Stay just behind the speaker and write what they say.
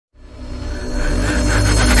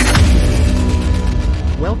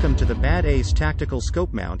Welcome to the Badace Tactical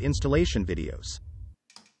Scope Mount installation videos.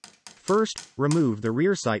 First, remove the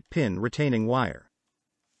rear sight pin retaining wire.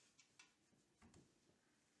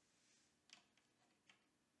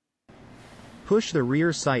 Push the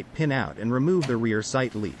rear sight pin out and remove the rear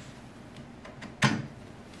sight leaf.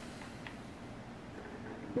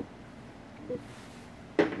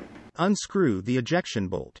 Unscrew the ejection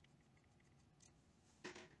bolt.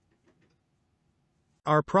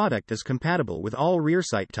 Our product is compatible with all rear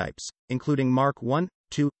sight types, including Mark 1,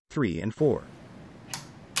 2, 3 and 4.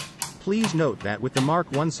 Please note that with the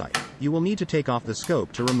Mark 1 sight, you will need to take off the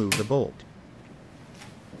scope to remove the bolt.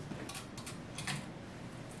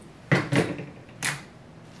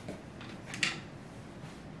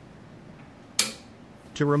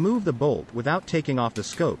 To remove the bolt without taking off the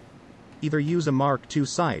scope, either use a Mark 2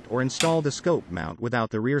 sight or install the scope mount without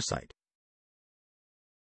the rear sight.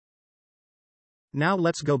 Now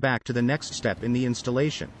let's go back to the next step in the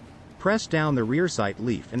installation. Press down the rear sight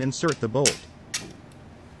leaf and insert the bolt.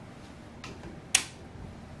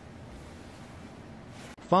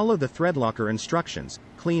 Follow the thread locker instructions,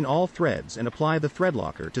 clean all threads and apply the thread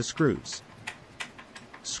locker to screws.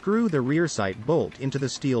 Screw the rear sight bolt into the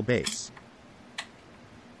steel base.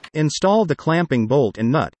 Install the clamping bolt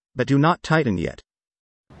and nut, but do not tighten yet.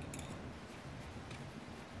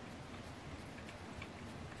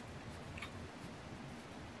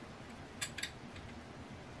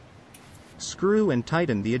 Screw and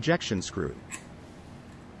tighten the ejection screw.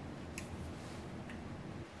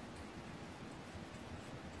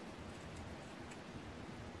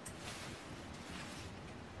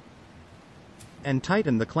 And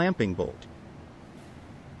tighten the clamping bolt.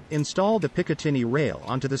 Install the picatinny rail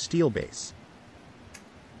onto the steel base.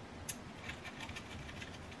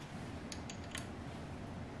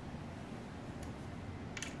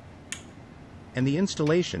 And the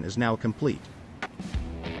installation is now complete.